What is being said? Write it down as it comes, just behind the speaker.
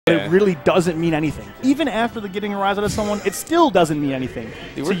But it really doesn't mean anything. Even after the getting a rise out of someone, it still doesn't mean anything.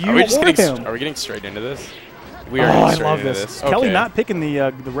 Dude, so you are we just getting him. Are we getting straight into this? We are getting straight into this. Kelly Okay. not picking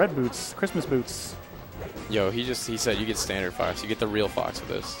the red boots, Christmas boots. Yo, he said you get standard fox. You get the real fox with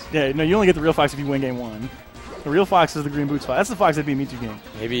this. Yeah, no, you only get the real fox if you win game 1. The real fox is the green boots fox. That's the fox that beat Mewtwo King.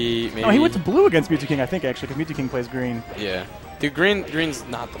 Maybe. No, he went to blue against Mewtwo King, I think, actually, because Mewtwo King plays green. Yeah. Dude, green's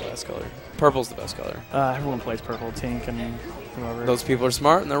not the best color. Purple's the best color. Everyone plays purple, Tink, and whoever. Those people are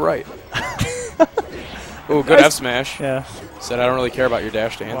smart and they're right. Ooh, good F smash. Yeah. Said I don't really care about your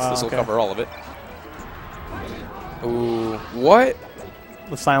dash dance. Wow, this will okay. cover all of it. Ooh, what?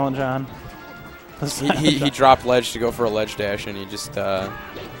 The Silent John. He dropped ledge to go for a ledge dash and he just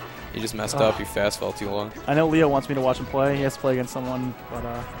messed up. He fast fell too long. I know Leo wants me to watch him play. He has to play against someone, but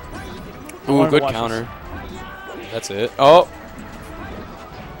ooh, good counter. That's it. Oh.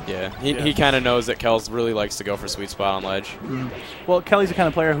 Yeah, he kind of knows that Kels really likes to go for sweet spot on ledge. Well, Kelly's the kind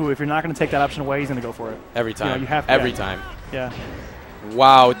of player who, if you're not going to take that option away, he's going to go for it. Every time. You know, you have to, Every time. Yeah.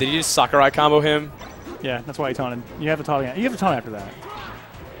 Wow, did he just Sakurai combo him? Yeah, that's why he taunted. You have to taunt. You have to taunt after that.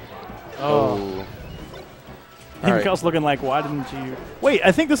 Oh. Even Kels looking like, why didn't you? Wait,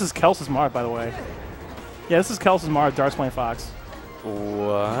 I think this is Kels' Marth, by the way. Yeah, this is Kels' Marth. Dart's playing Fox.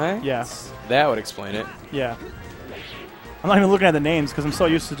 What? Yeah. That would explain it. Yeah. I'm not even looking at the names because I'm so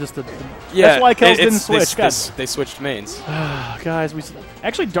used to just the. Yeah, that's why Kels didn't switch. They switched mains. Guys,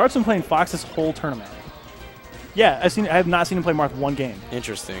 actually Dart's been playing Fox this whole tournament. Yeah, I have not seen him play Marth one game.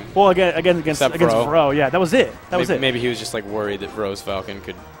 Interesting. Well, again against Vro. Yeah, that was it. That was it. Maybe he was just like worried that Vro's Falcon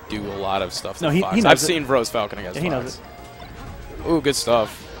could do a lot of stuff. No, to he Fox. knows I've it. seen Vro's Falcon against Fox. He knows it. Ooh, good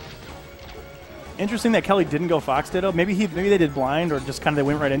stuff. Interesting that Kelly didn't go Fox Ditto. Maybe they did blind or just kind of they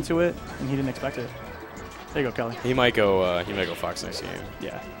went right into it and he didn't expect it. There you go, Kelly. He might go Fox next game.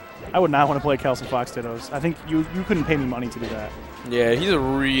 Yeah. I would not want to play Kels and Fox Dittos. I think you couldn't pay me money to do that. Yeah, he's a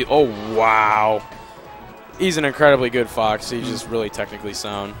oh wow. He's an incredibly good Fox. He's just really technically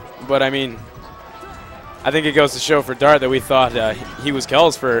sound. But I mean, I think it goes to show for Dart that we thought he was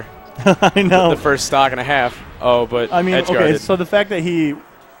Kels for I know. the first stock and a half. Oh, but I mean, edge okay, guarded. so the fact that he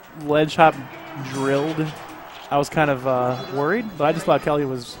ledge hop drilled, I was kind of worried, but I just thought Kelly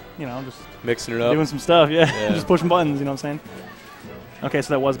was, just mixing it up, doing some stuff, yeah. Just pushing buttons, you know what I'm saying? Okay,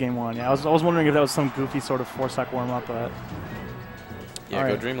 so that was game 1. Yeah, I was wondering if that was some goofy sort of 4-stock warm-up, but... Yeah,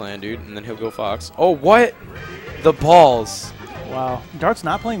 go Dreamland, dude, and then he'll go Fox. Oh, what? The balls. Wow. Dart's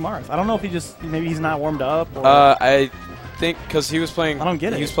not playing Marth. I don't know if maybe he's not warmed up. Or I think because he was playing... I don't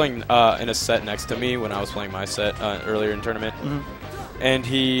get it. He was playing in a set next to me when I was playing my set earlier in tournament. And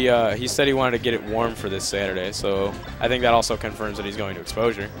he said he wanted to get it warm for this Saturday, so I think that also confirms that he's going to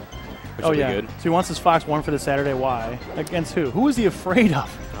exposure, which will be good. So he wants his Fox warm for this Saturday. Why? Against who? Who is he afraid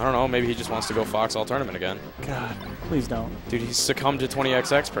of? I don't know. Maybe he just wants to go Fox all tournament again. God, please don't. Dude, he's succumbed to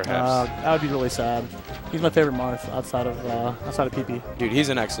 20XX perhaps. That would be really sad. He's my favorite Marth outside of PP. Dude, he's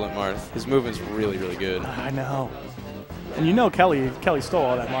an excellent Marth. His movement's really, really good. I know. And you know Kelly stole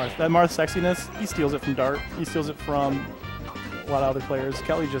all that Marth. That Marth sexiness, he steals it from Dart. He steals it from a lot of other players.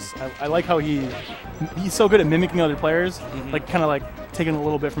 Kelly just, I like how he's so good at mimicking other players, kind of taking a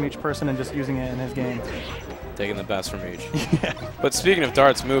little bit from each person and just using it in his game. Taking the best from each. Yeah. But speaking of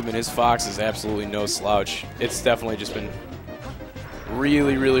Dart's movement, his Fox is absolutely no slouch. It's definitely just been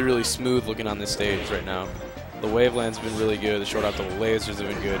really, really, really smooth looking on this stage right now. The Waveland's been really good. The short out the lasers have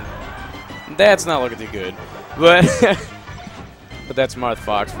been good. That's not looking too good. But but that's Marth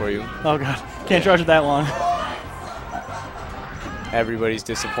Fox for you. Oh, God. Can't charge it that long. Everybody's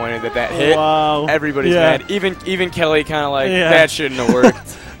disappointed that hit. Wow. Everybody's mad. Even Kelly kind of like, that shouldn't have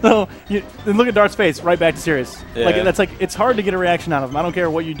worked. No, then look at Dart's face, right back to serious. Yeah. It's hard to get a reaction out of him. I don't care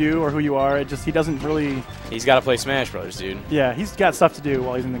what you do or who you are. He doesn't really. He's got to play Smash Brothers, dude. Yeah, he's got stuff to do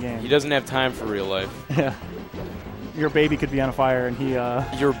while he's in the game. He doesn't have time for real life. Yeah. Your baby could be on fire, and he.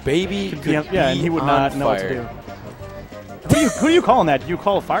 Your baby could be and he would not know what to do. Who do you call on that? Do you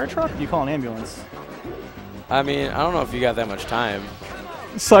call a fire truck? Or do you call an ambulance? I mean, I don't know if you got that much time.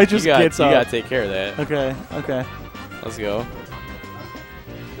 So I just gets up. You got to take care of that. Okay. Let's go.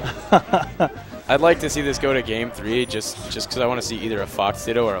 I'd like to see this go to Game 3 just because I want to see either a Fox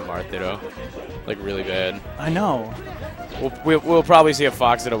Ditto or a Marth Ditto. Like, really bad. I know. We'll probably see a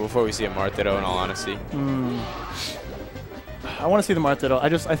Fox Ditto before we see a Marth Ditto, in all honesty. I want to see the Marth Ditto.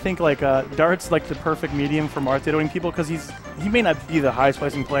 I think Dart's like the perfect medium for Marth Dittoing people because he may not be the highest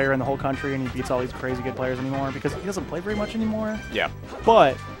placing player in the whole country and he beats all these crazy good players anymore because he doesn't play very much anymore. Yeah.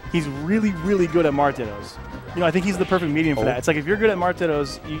 But he's really, really good at Marth Dittos. I think he's the perfect medium for that. It's like if you're good at Marth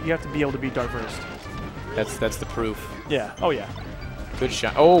Dittos, you have to be able to beat Dart first. That's the proof. Yeah. Oh, yeah. Good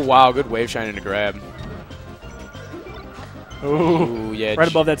shot. Oh, wow. Good wave shine into grab. Ooh, yeah. right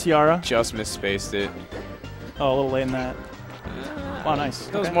above that tiara. Just misspaced it. Oh, a little late in that. Oh, nice.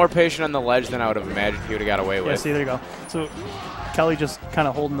 He was more patient on the ledge than I would have imagined he would have got away with. Yeah, see, there you go. So Kelly just kind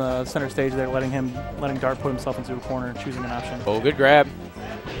of holding the center stage there, letting Dart put himself into a corner, choosing an option. Oh, good grab.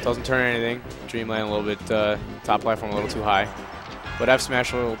 Doesn't turn anything. Dreamland a little bit, top platform a little too high. But F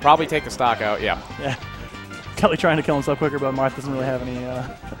smash will probably take the stock out, yeah. Yeah. Kelly trying to kill himself quicker, but Marth doesn't really have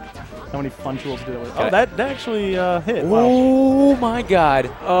any fun tools to do that with. Oh, that actually hit. Wow. Oh, my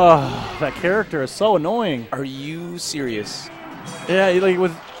God. Oh, that character is so annoying. Are you serious? Yeah, like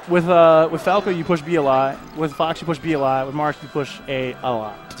with Falco, you push B a lot. With Fox, you push B a lot. With Marth, you push A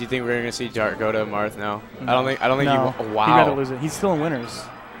lot. Do you think we're going to see Dart go to Marth now? No. I don't think no. he will. Wow. He'd rather lose it. He's still in winners.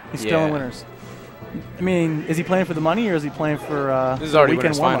 He's still in winners. I mean, is he playing for the money or is he playing for this is already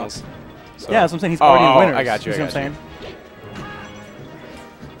weekend winners finals? So. Yeah, that's what I'm saying. He's already in winners. I got you. You see what I'm saying?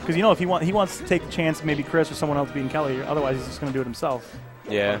 Because if he wants to take the chance of maybe Chris or someone else beating Kelly, otherwise he's just going to do it himself.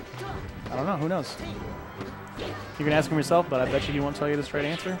 Yeah. I don't know. Who knows? You can ask him yourself, but I bet you he won't tell you the straight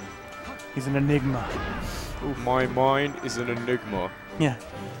answer. He's an enigma. Ooh, my mind is an enigma. Yeah.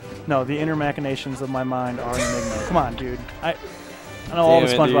 No, the inner machinations of my mind are an enigma. Come on, dude. I know all the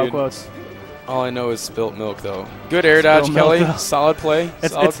SpongeBob quotes. All I know is spilt milk, though. Good air dodge, Kelly. Solid play.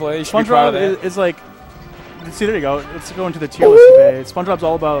 Solid play. You should be proud of that. It's like, see, there you go. Let's go into the tier list debate. SpongeBob's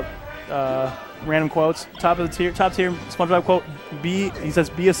all about random quotes. Top tier, SpongeBob quote, he says,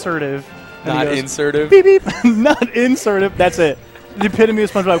 be assertive. Not insertive. Beep, beep. Not insertive. That's it. The epitome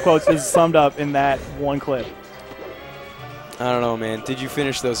of SpongeBob quotes is summed up in that one clip. I don't know, man. Did you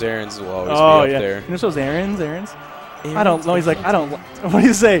finish those errands? Will always be up there. Finish those errands? I don't know. He's like, I don't. What do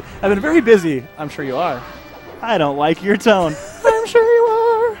you say? I've been very busy. I'm sure you are. I don't like your tone. I'm sure you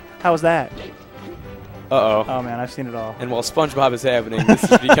are. How was that? Uh-oh. Oh, man, I've seen it all. And while SpongeBob is happening, this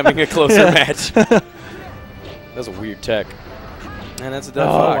is becoming a closer match. That's a weird tech. And that's a dead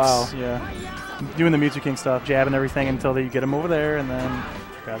fox. Wow, yeah. Doing the Mewtwo King stuff, jabbing everything until you get him over there, and then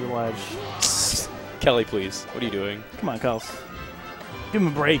grab the ledge. Kelly, please. What are you doing? Come on, Kels. Give him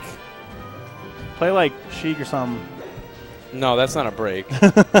a break. Play like Sheik or something. No, that's not a break.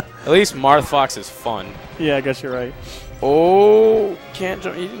 At least Marth Fox is fun. Yeah, I guess you're right. Oh, can't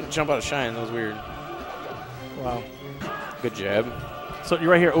jump. He didn't jump out of shine. That was weird. Wow. Good jab. So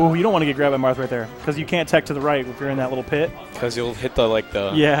you're right here. Oh, you don't want to get grabbed by Marth right there because you can't tech to the right if you're in that little pit. Because you'll hit the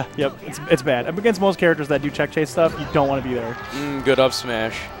Yeah. Yep. It's bad. Against most characters that do check chase stuff, you don't want to be there. Good up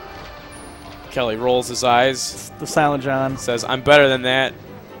smash. Kelly rolls his eyes. The Silent John says, "I'm better than that."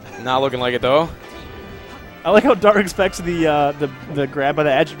 Not looking like it though. I like how Dart expects the grab by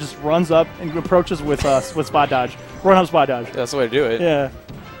the edge, just runs up and approaches with spot dodge. Run up spot dodge. That's the way to do it. Yeah.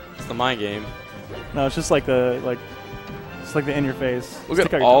 It's the mind game. No, it's just like it's like the in your face. Look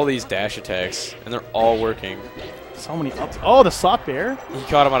at all these dash attacks, and they're all working. So many ups. Oh, the soft bear. He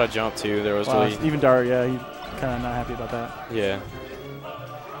caught him on a jump too. There was really even Dart. Yeah, he kind of not happy about that. Yeah.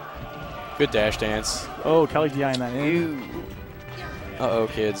 Good dash dance. Oh, Kelly DIing that in. Uh-oh,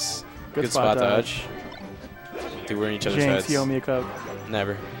 kids. Good spot dodge. Dude, we're in each other's James, heads. you owe me a Coke.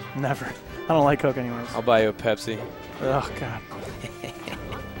 Never. Never. I don't like Coke anyways. I'll buy you a Pepsi. Oh, God.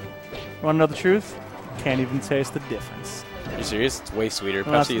 Want to know the truth? Can't even taste the difference. Are you serious? It's way sweeter.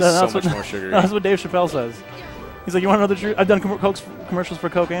 Well, Pepsi is so much more sugary. That's what Dave Chappelle says. He's like, you want to know the truth? I've done commercials for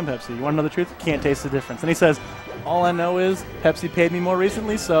Coke and Pepsi. You want to know the truth? Can't taste the difference. And he says, all I know is Pepsi paid me more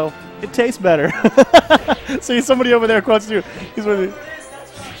recently, so it tastes better. So he's somebody over there quotes you. He's with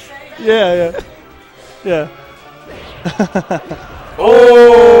you. Yeah.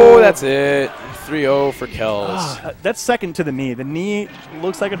 Oh, that's it. 3-0 for Kels. That's second to the knee. The knee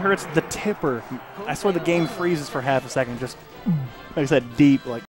looks like it hurts. The tipper, I swear the game freezes for half a second. Just, like I said, deep. Like.